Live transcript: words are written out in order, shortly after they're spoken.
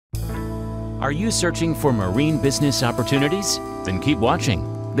Are you searching for marine business opportunities? Then keep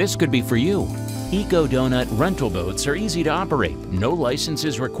watching. This could be for you. Eco Donut rental boats are easy to operate. No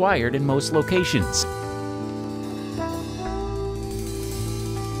licenses required in most locations.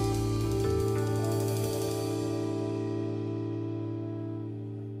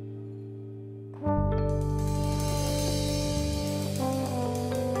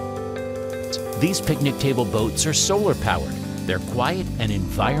 These picnic table boats are solar powered. They're quiet and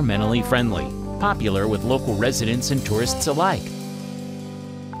environmentally friendly, popular with local residents and tourists alike.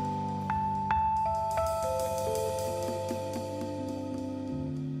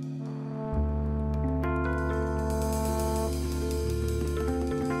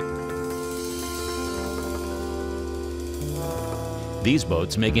 These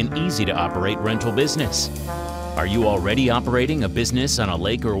boats make an easy-to-operate rental business. Are you already operating a business on a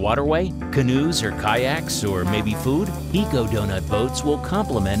lake or waterway? Canoes or kayaks or maybe food? Eco Donut boats will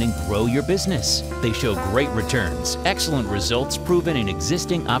complement and grow your business. They show great returns, excellent results proven in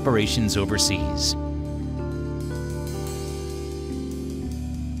existing operations overseas.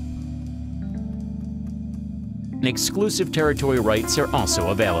 And exclusive territory rights are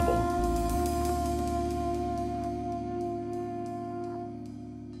also available.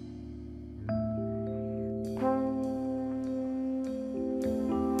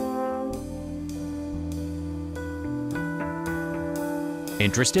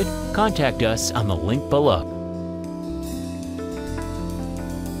 Interested? Contact us on the link below.